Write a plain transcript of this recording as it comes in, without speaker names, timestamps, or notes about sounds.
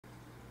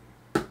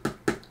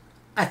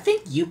I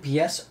think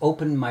UPS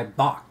opened my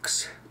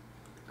box.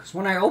 Because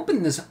when I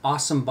opened this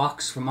awesome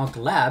box from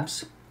Alta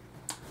Labs,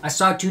 I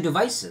saw two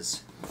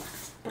devices.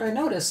 But I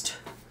noticed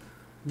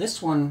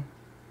this one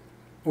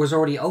was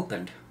already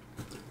opened.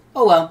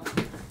 Oh well.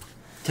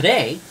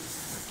 Today,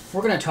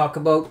 we're going to talk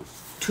about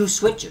two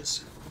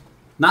switches.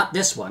 Not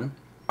this one,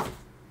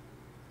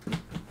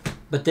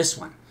 but this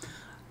one.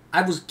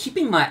 I was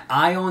keeping my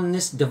eye on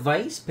this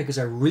device because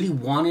I really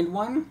wanted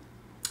one.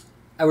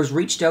 I was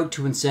reached out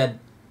to and said,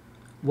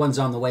 one's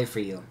on the way for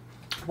you.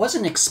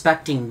 Wasn't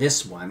expecting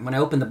this one. When I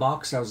opened the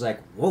box, I was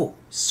like, whoa,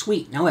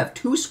 sweet. Now I have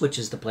two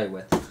switches to play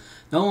with.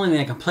 Not only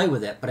I can play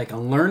with it, but I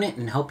can learn it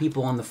and help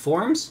people on the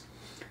forums.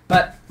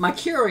 But my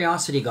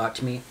curiosity got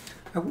to me.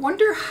 I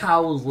wonder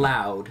how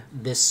loud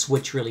this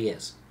switch really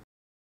is.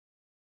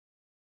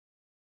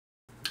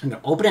 I'm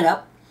going to open it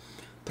up,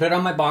 put it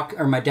on my box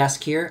or my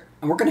desk here,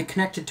 and we're going to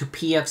connect it to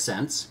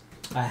pfSense.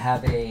 I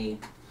have a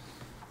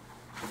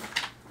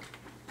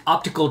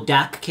optical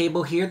DAC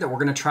cable here that we're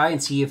going to try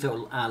and see if it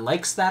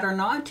likes that or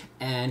not,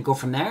 and go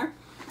from there.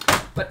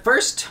 But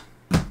first,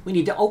 we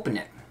need to open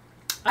it.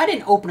 I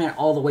didn't open it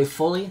all the way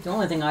fully. The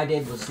only thing I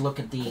did was look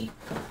at the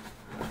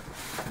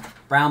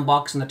brown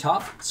box on the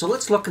top. So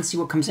let's look and see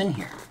what comes in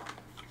here.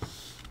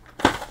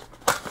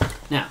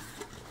 Now,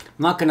 I'm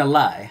not going to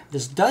lie.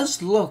 This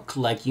does look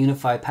like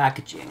unified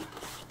packaging.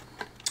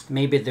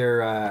 Maybe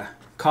they're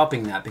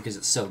copying that because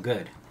it's so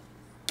good.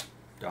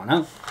 Don't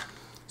know.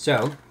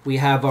 So, we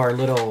have our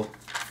little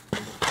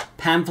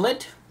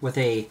pamphlet with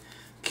a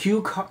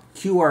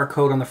QR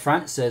code on the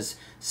front. It says,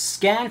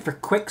 scan for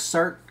quick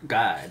start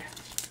guide.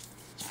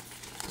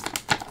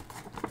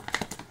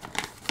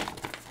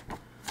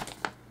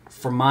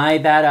 For my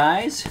bad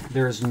eyes,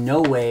 there is no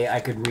way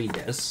I could read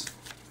this,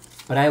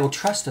 but I will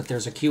trust that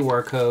there's a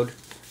QR code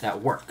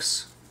that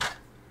works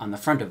on the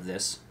front of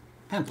this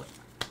pamphlet.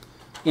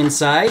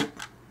 Inside,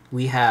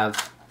 we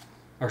have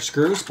our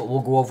screws, but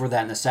we'll go over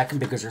that in a second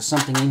because there's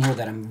something in here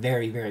that I'm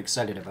very, very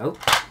excited about.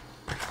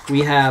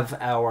 We have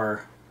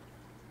our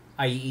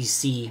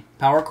IEC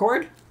power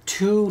cord,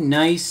 two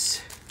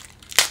nice,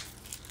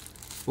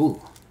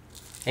 ooh,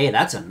 hey,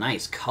 that's a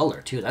nice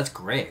color too. That's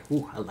gray.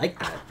 Ooh, I like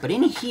that. But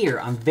in here,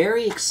 I'm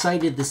very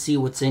excited to see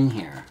what's in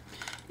here.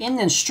 In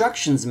the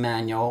instructions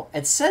manual,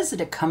 it says that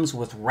it comes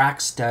with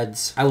rack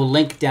studs. I will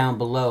link down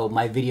below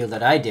my video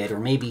that I did, or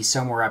maybe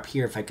somewhere up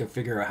here if I could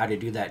figure out how to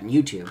do that in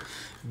YouTube.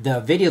 The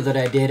video that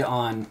I did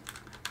on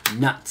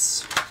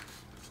nuts.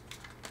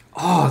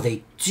 Oh,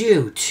 they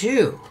do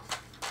too.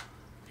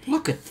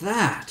 Look at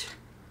that.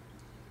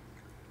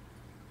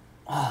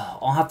 Oh,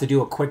 I'll have to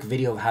do a quick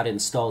video of how to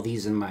install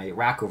these in my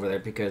rack over there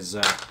because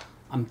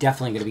I'm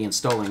definitely going to be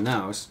installing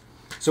those.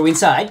 So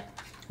inside,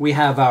 we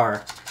have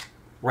our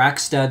rack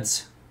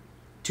studs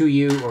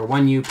 2U or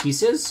 1U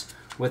pieces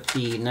with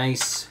the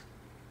nice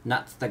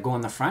nuts that go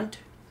in the front.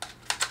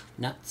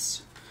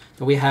 Nuts.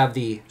 Then we have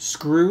the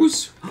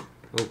screws.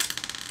 Oh,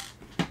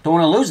 don't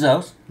want to lose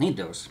those. Need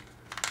those.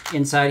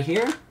 Inside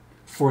here,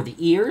 for the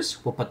ears,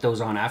 we'll put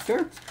those on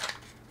after.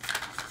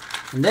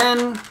 And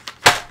then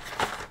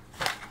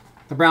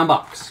the brown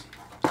box.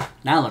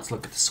 Now let's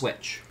look at the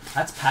switch.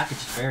 That's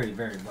packaged very,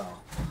 very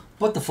well.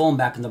 Put the phone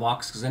back in the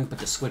box because then put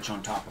the switch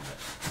on top of it.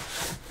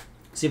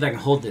 See if I can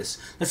hold this.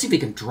 Let's see if we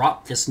can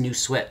drop this new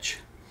switch.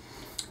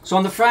 So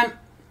on the front,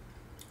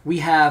 we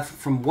have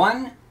from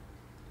 1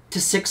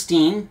 to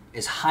 16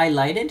 is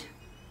highlighted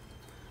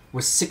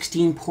with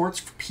 16 ports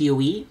for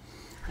PoE,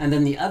 and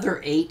then the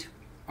other 8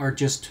 are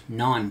just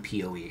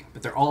non-PoE,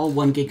 but they're all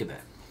 1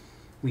 gigabit.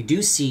 We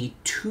do see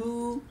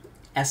 2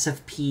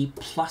 SFP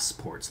plus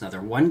ports. Now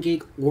they're 1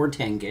 gig or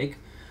 10 gig.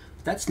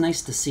 That's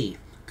nice to see.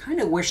 Kind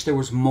of wish there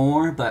was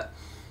more, but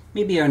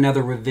maybe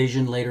another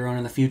revision later on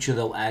in the future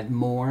they'll add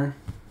more.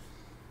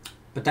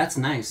 But that's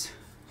nice.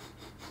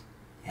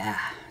 Yeah,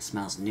 it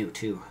smells new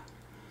too.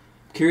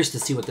 Curious to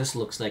see what this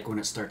looks like when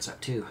it starts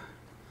up too.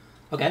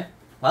 Okay,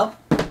 well,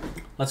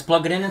 let's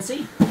plug it in and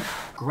see.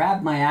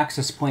 Grab my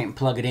access point and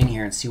plug it in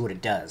here and see what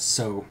it does.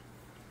 So,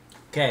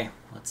 okay,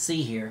 let's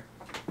see here.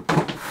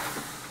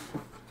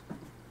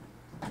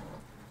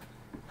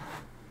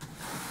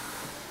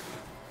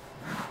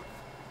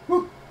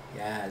 Whew.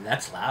 Yeah,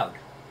 that's loud.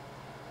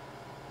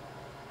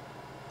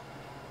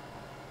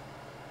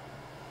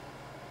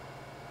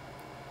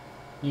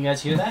 You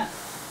guys hear that?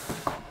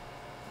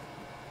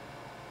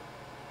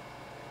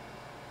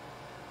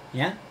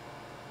 Yeah?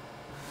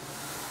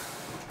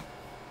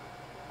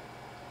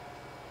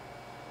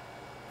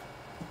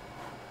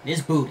 It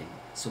is booting,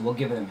 so we'll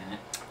give it a minute.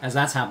 As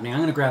that's happening, I'm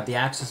going to grab the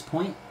access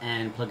point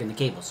and plug in the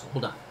cable, so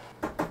hold on.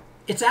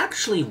 It's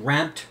actually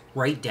ramped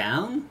right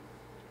down.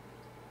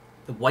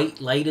 The white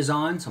light is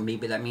on, so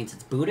maybe that means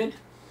it's booted.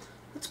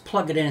 Let's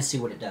plug it in and see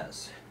what it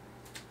does.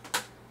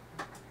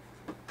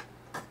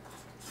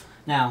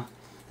 Now,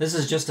 this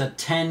is just a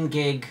 10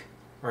 gig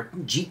or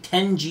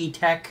 10G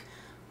Tech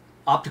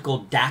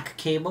optical DAC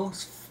cable.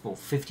 It's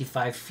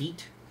 55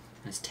 feet.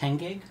 It's 10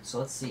 gig, so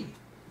let's see.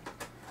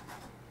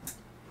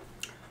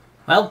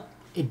 Well,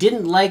 it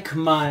didn't like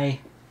my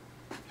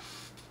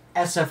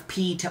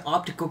SFP to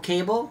optical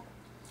cable,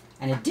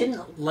 and it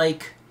didn't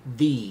like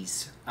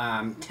these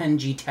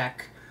 10G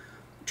Tech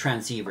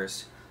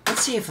transceivers.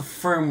 Let's see if a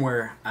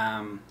firmware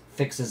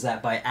fixes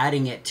that by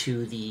adding it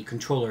to the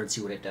controller and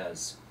see what it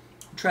does.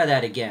 I'll try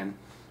that again.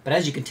 But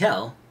as you can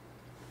tell,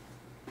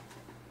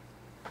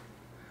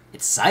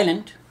 it's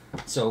silent.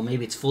 So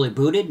maybe it's fully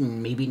booted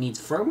and maybe it needs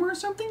firmware or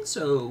something.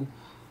 So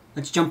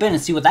let's jump in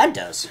and see what that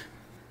does.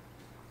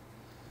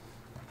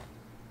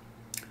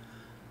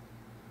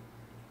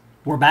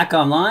 We're back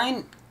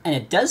online and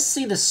it does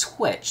see the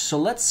switch. So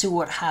let's see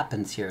what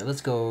happens here.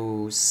 Let's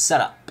go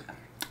setup.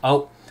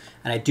 Oh,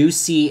 and I do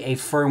see a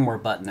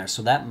firmware button there.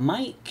 So that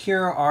might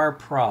cure our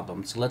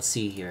problem. So let's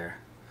see here.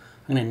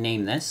 I'm going to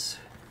name this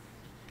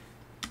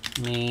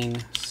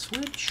main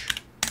switch.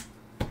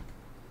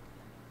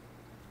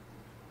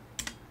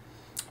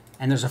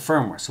 And there's a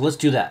firmware, so let's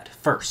do that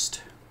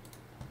first.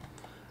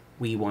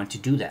 We want to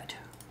do that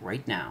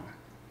right now.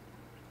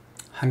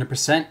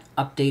 100%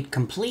 update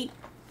complete.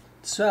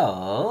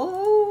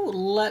 So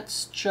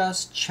let's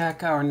just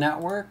check our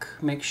network,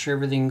 make sure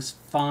everything's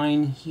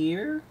fine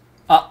here.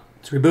 Oh,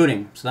 it's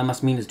rebooting, so that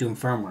must mean it's doing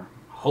firmware.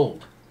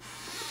 Hold.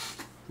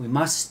 We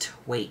must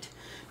wait.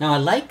 Now I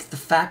like the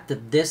fact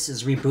that this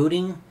is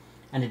rebooting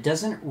and it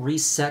doesn't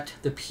reset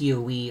the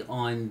PoE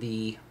on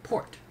the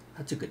port.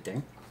 That's a good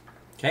thing.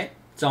 Okay.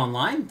 It's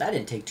online. That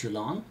didn't take too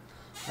long.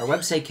 Our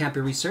website can't be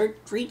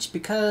reached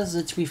because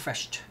it's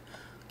refreshed.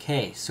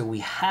 Okay, so we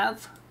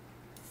have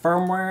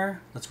firmware.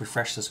 Let's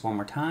refresh this one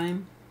more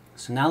time.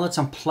 So now let's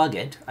unplug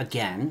it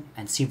again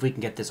and see if we can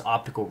get this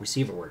optical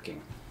receiver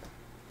working.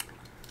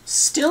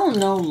 Still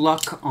no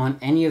luck on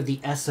any of the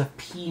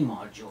SFP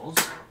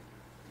modules,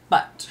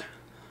 but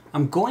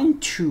I'm going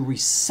to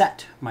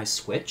reset my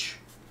switch,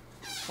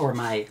 or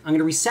I'm going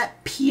to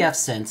reset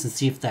pfSense and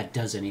see if that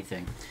does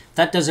anything. If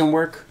that doesn't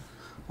work,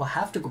 we'll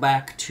have to go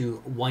back to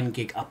 1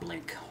 gig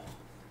uplink.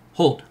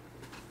 Hold.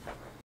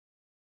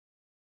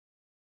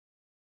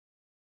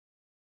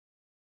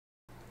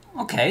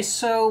 Okay,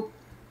 so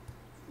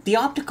the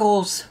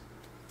opticals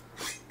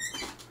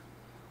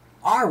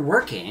are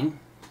working.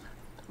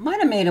 Might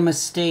have made a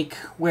mistake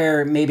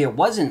where maybe it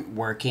wasn't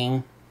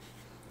working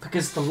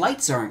because the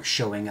lights aren't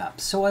showing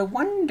up. So I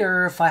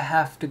wonder if I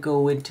have to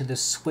go into the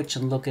switch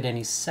and look at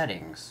any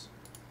settings.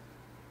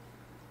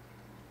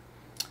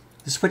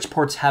 The switch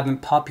ports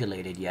haven't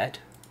populated yet,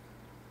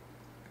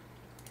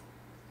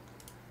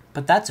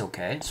 but that's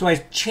okay. So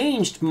I've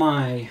changed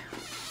my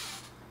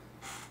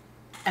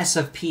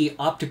SFP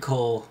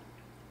optical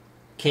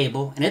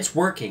cable and it's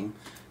working,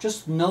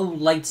 just no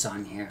lights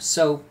on here.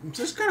 So I'm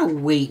just gonna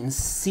wait and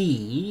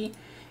see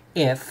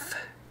if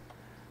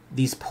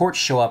these ports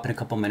show up in a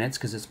couple minutes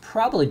because it's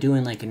probably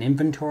doing like an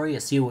inventory to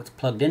see what's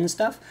plugged in and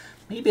stuff.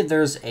 Maybe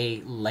there's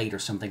a light or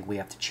something we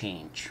have to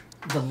change.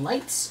 The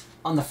lights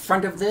on the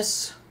front of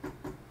this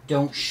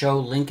don't show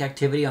link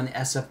activity on the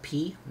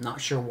SFP. I'm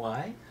not sure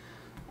why.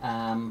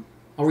 I'll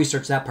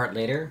research that part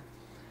later.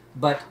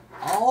 But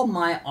all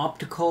my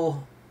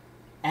optical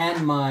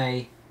and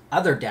my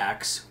other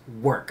DACs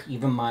work.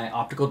 Even my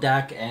optical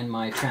DAC and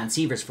my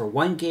transceivers for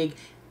 1 gig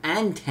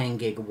and 10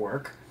 gig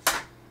work.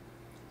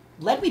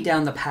 Led me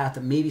down the path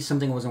that maybe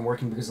something wasn't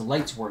working because the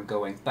lights weren't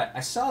going. But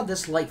I saw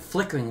this light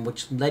flickering,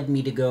 which led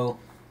me to go,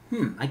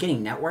 I'm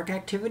getting network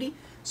activity.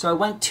 So I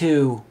went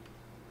to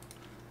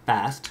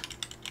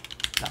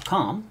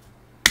fast.com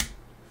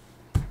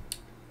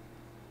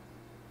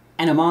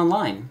and I'm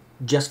online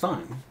just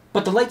fine.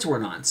 But the lights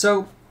weren't on.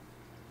 So,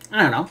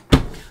 I don't know.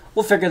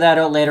 We'll figure that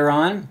out later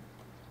on.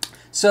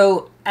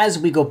 So, as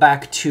we go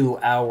back to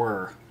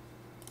our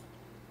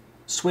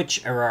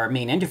switch or our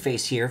main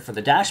interface here for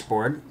the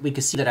dashboard, we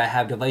can see that I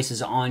have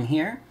devices on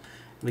here.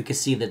 We can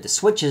see that the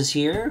switch is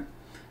here.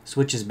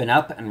 Switch has been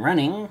up and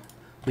running.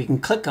 We can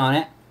click on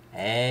it.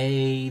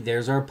 Hey,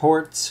 there's our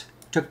ports.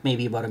 Took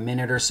maybe about a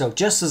minute or so.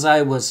 Just as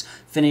I was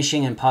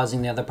finishing and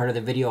pausing the other part of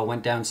the video, I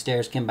went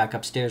downstairs, came back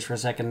upstairs for a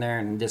second there,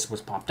 and this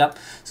was popped up.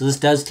 So this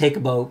does take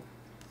about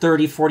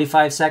 30,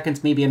 45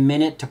 seconds, maybe a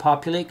minute to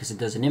populate because it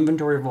does an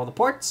inventory of all the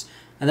ports,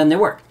 and then they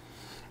work.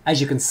 As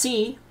you can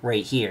see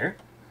right here,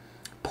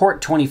 port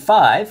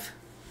 25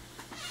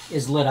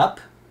 is lit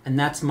up, and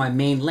that's my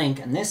main link,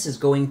 and this is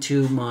going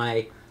to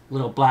my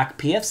little black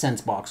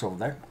pfSense box over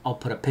there. I'll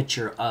put a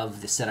picture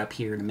of the setup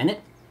here in a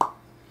minute.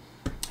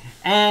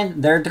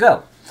 And there to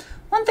go.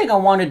 One thing I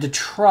wanted to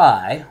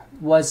try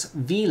was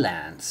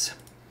VLANs.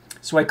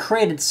 So I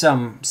created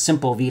some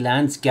simple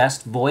VLANs,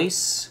 guest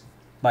voice,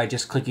 by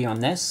just clicking on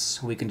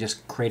this. We can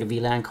just create a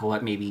VLAN, call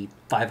it maybe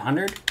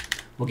 500.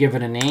 We'll give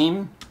it a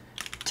name,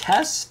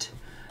 test,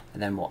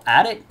 and then we'll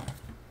add it.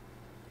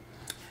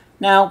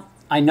 Now,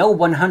 I know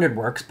 100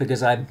 works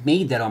because I've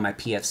made that on my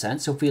pfSense.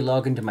 So if we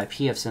log into my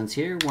pfSense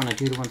here,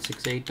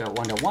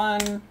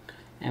 192.168.1.1,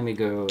 and we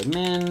go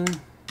admin.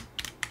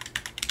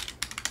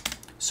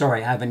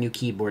 Sorry, I have a new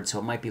keyboard, so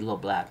it might be a little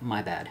black.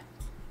 My bad.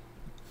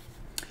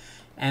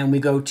 And we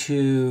go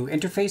to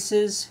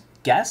interfaces,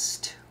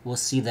 guest. We'll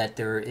see that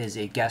there is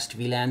a guest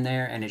VLAN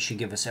there, and it should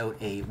give us out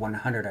a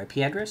 100 IP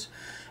address.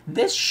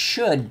 This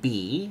should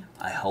be,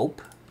 I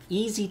hope,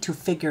 easy to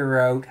figure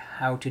out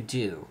how to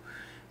do.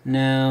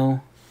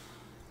 Now,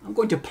 I'm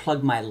going to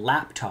plug my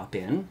laptop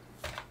in.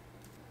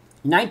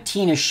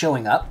 19 is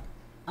showing up.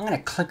 I'm going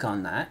to click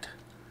on that.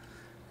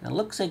 It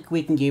looks like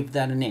we can give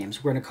that a name.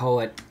 So we're going to call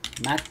it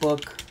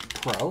MacBook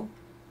Pro.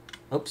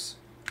 Oops.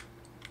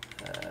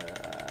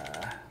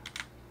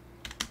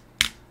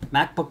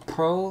 MacBook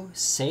Pro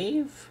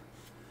save.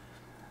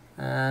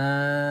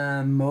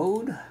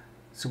 Mode.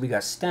 So we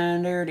got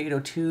standard,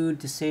 802,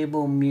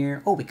 disable,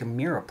 mirror. Oh, we can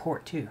mirror a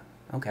port too.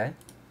 Okay.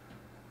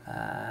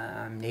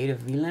 Native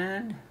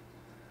VLAN.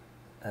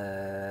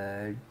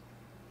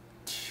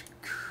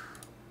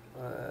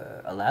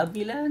 Allowed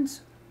VLANs.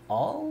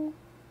 All.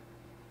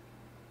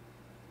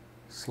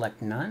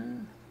 Select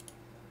none.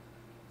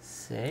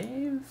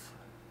 Save.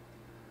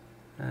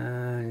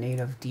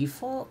 Native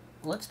default.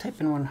 Let's type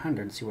in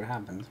 100 and see what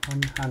happens.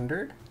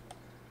 100.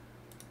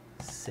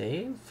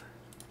 Save.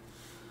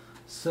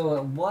 So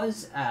it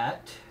was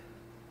at,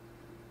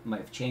 might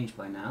have changed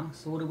by now.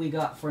 So what do we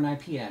got for an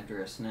IP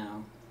address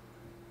now?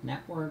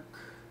 Network.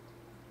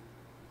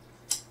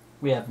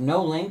 We have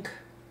no link.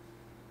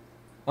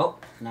 Oh,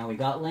 now we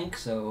got link,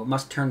 so it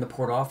must turn the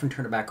port off and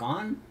turn it back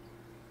on.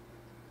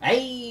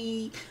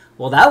 Hey!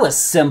 Well, that was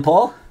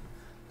simple.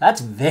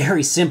 That's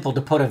very simple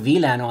to put a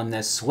VLAN on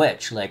this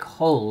switch. Like,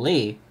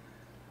 holy.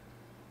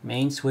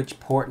 Main switch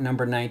port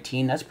number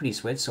 19. That's pretty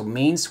switch. So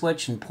main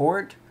switch and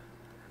port.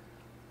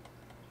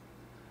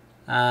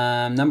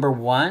 Number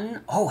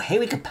 1. Oh, hey,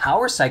 we could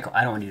power cycle.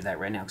 I don't want to do that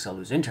right now because I'll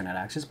lose internet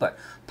access. But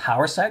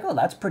power cycle,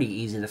 that's pretty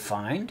easy to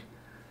find.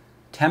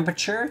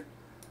 Temperature.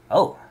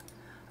 Oh,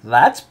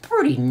 that's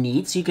pretty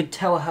neat. So you could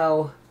tell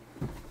how...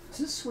 Is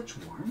this switch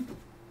warm?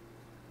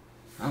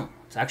 Oh,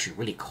 it's actually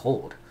really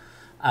cold.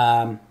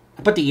 I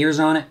put the ears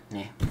on it.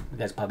 You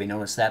guys probably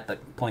noticed that,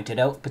 but point it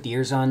out. Put the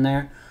ears on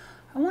there.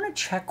 I want to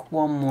check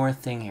one more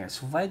thing here.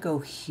 So if I go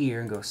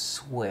here and go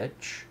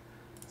switch,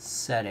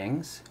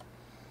 settings,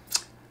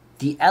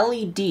 the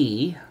LED,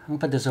 I'm going to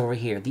put this over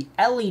here. The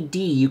LED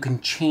you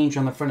can change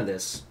on the front of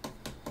this.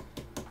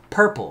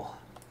 Purple.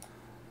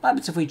 What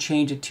happens if we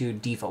change it to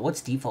default?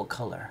 What's default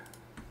color?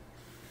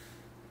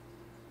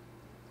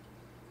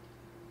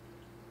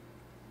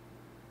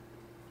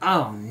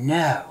 Oh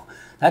no,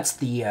 that's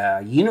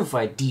the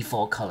unified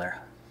default color.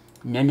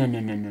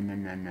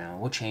 No.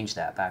 We'll change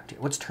that back to...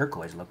 What's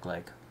turquoise look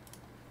like?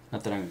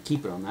 Not that I'm going to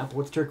keep it on that, but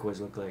what's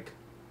turquoise look like?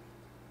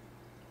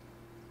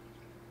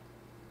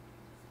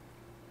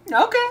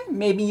 Okay,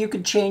 maybe you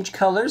could change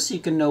colors so you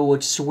can know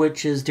which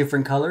switch is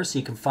different colors so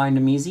you can find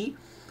them easy.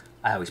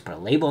 I always put a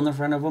label on the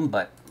front of them,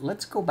 but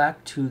let's go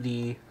back to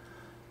the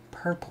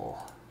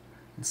purple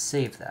and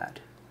save that.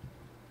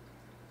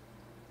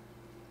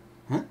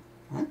 Huh?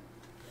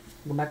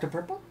 Go back to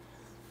purple?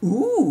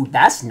 Ooh,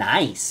 that's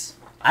nice.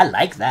 I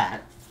like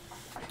that.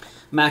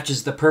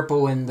 Matches the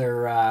purple in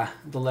their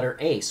the letter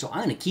A, so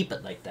I'm going to keep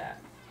it like that.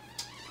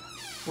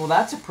 Well,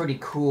 that's a pretty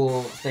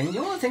cool thing. The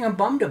only thing I'm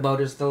bummed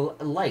about is the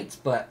lights,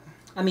 but,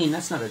 I mean,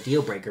 that's not a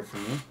deal breaker for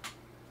me.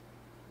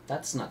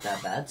 That's not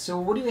that bad. So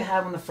what do we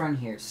have on the front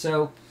here?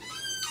 So,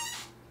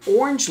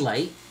 orange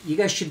light. You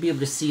guys should be able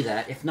to see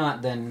that. If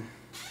not, then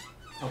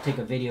I'll take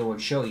a video and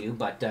show you.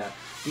 But the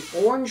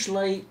orange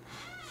light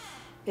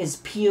is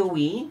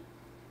PoE.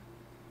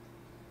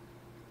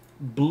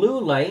 Blue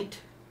light.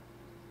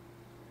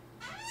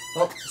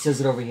 Oh, it says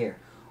it over here.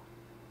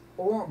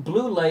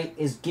 Blue light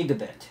is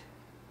gigabit.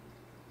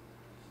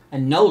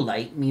 And no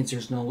light means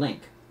there's no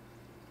link.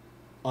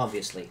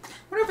 Obviously. I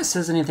wonder if it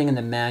says anything in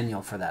the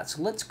manual for that.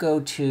 So let's go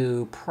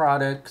to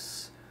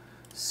products,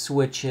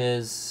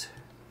 switches.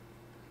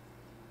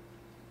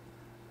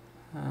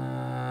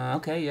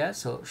 Okay, yeah,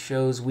 so it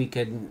shows we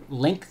can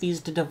link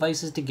these two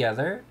devices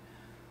together.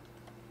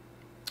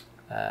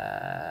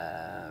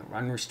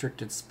 Run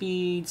restricted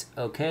speeds.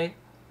 Okay.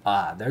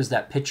 Ah, there's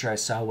that picture I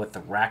saw with the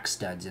rack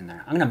studs in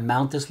there. I'm going to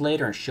mount this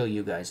later and show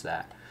you guys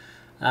that.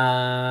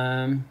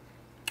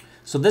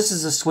 So this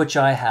is a switch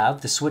I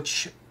have, the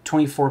switch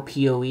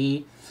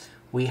 24-PoE.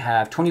 We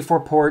have 24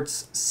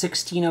 ports,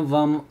 16 of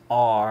them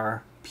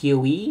are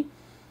PoE,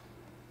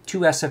 2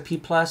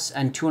 SFP plus,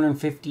 and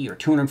 250 or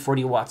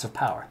 240 watts of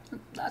power.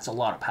 That's a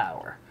lot of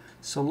power.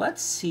 So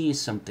let's see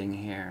something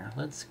here.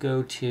 Let's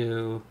go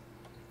to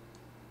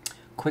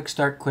quick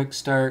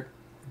start,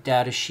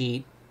 data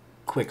sheet,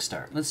 quick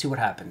start. Let's see what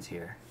happens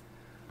here.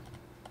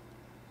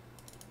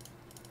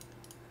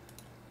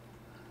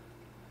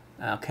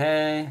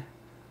 Okay.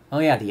 Oh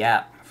yeah, the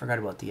app. I forgot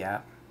about the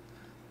app.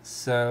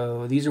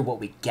 So these are what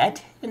we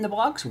get in the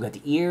box. We've got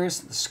the ears,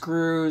 the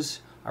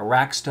screws, a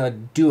rack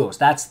stud, duos.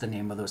 That's the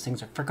name of those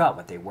things. I forgot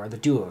what they were, the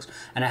duos.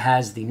 And it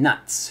has the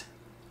nuts.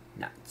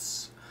 The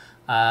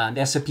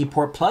SFP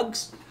port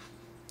plugs.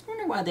 I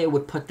wonder why they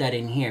would put that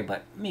in here,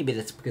 but maybe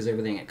that's because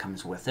everything that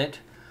comes with it.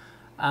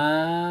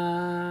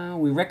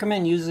 We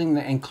recommend using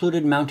the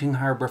included mounting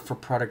hardware for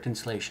product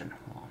installation.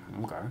 Oh,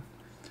 okay.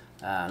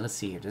 Let's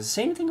see here. Does it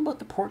say anything about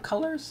the port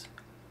colors?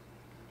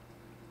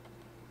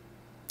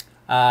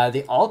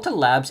 The Alta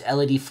Labs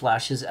LED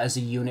flashes as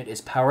the unit is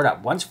powered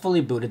up. Once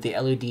fully booted, the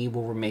LED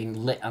will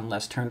remain lit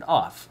unless turned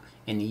off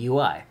in the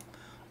UI.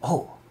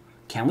 Oh,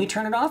 Can we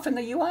turn it off in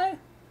the UI?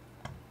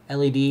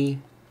 LED.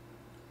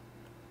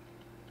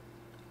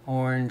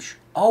 Orange.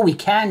 Oh, we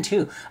can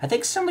too. I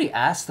think somebody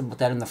asked about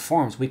that in the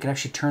forums. We could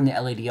actually turn the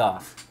LED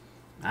off.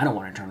 I don't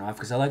want to turn it off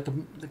because I like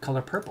the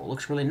color purple. It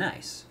looks really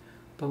nice.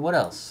 But what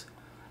else?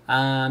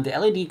 The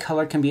LED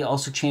color can be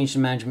also changed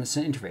in management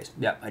interface.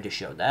 Yep, I just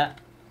showed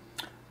that.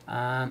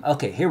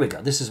 Okay, here we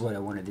go. This is what I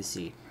wanted to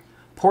see.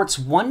 Ports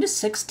 1 to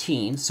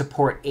 16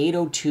 support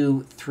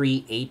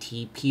 802.3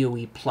 AT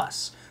PoE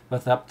Plus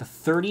with up to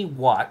 30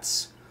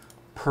 watts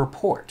per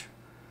port.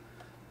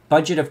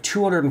 Budget of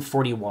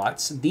 240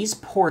 watts. These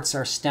ports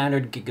are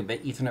standard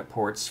gigabit Ethernet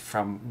ports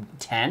from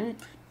 10,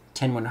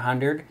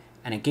 10100,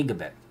 and a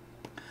gigabit.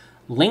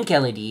 Link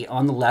LED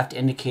on the left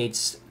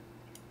indicates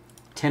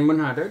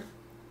 10100.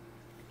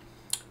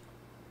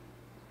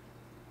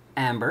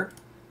 Amber.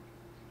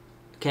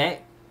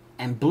 Okay.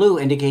 And blue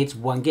indicates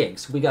 1 gig.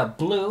 So we got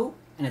blue,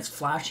 and it's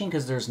flashing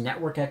because there's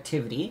network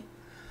activity.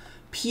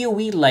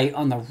 PoE light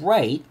on the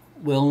right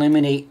will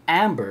eliminate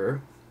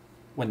amber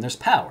when there's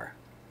power.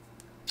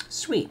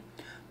 Sweet.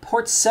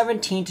 Ports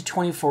 17 to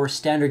 24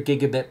 standard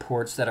gigabit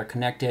ports that are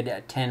connected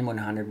at 10,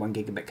 100, 1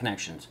 gigabit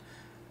connections.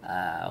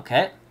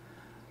 Okay.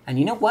 And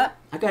you know what?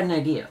 I got an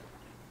idea.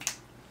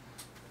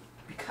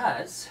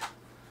 Because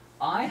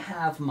I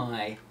have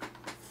my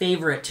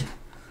favorite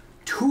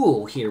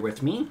tool here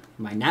with me,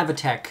 my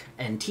Navitec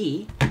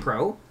NT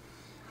Pro.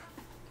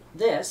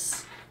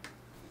 This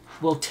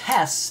will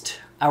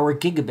test our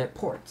gigabit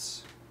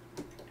ports.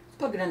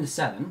 Plug it into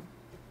 7.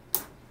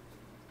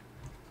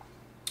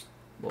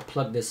 We'll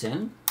plug this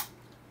in.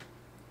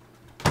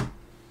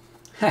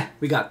 Heh,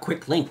 we got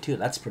quick link too.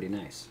 That's pretty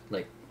nice.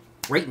 Like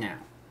right now.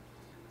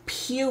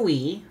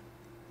 PoE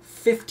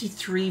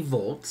 53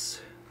 volts.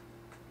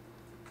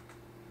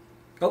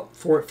 Oh,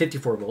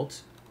 54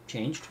 volts.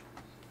 Changed.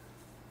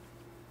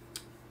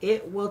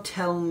 It will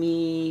tell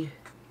me,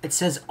 it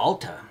says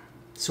Alta,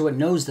 so it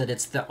knows that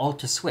it's the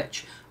Alta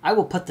switch. I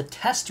will put the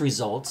test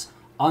results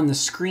on the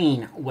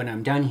screen when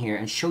I'm done here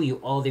and show you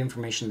all the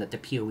information that the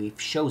PoE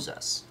shows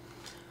us.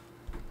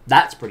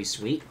 That's pretty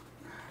sweet.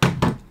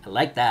 I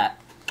like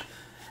that.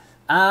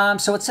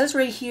 So it says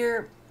right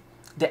here,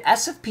 the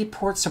SFP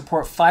ports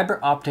support fiber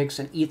optics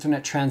and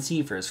Ethernet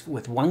transceivers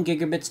with 1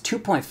 gigabits,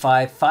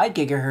 2.5, 5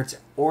 gigahertz,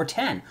 or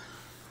 10.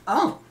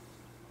 Oh.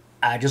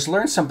 I just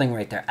learned something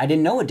right there. I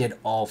didn't know it did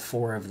all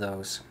 4 of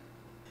those.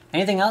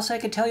 Anything else I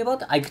could tell you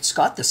about? I just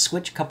got the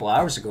Switch a couple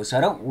hours ago, so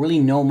I don't really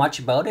know much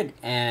about it,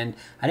 and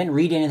I didn't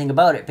read anything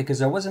about it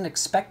because I wasn't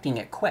expecting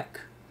it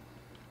quick.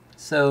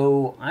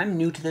 So I'm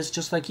new to this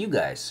just like you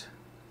guys.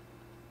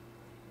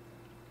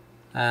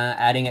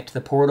 Adding it to the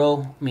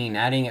portal.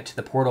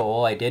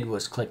 All I did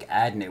was click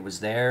add and it was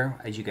there,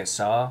 as you guys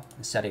saw,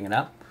 setting it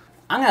up.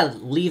 I'm going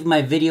to leave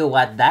my video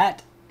at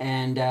that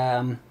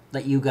and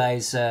let you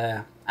guys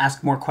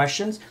ask more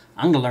questions.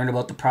 I'm going to learn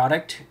about the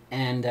product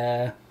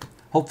and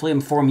hopefully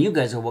inform you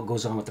guys of what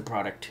goes on with the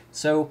product.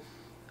 So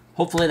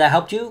hopefully that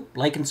helped you.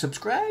 Like and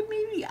subscribe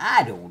maybe?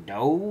 I don't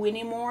know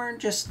anymore.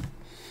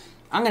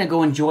 I'm going to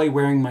go enjoy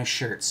wearing my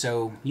shirt.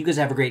 So you guys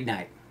have a great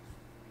night.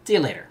 See you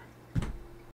later.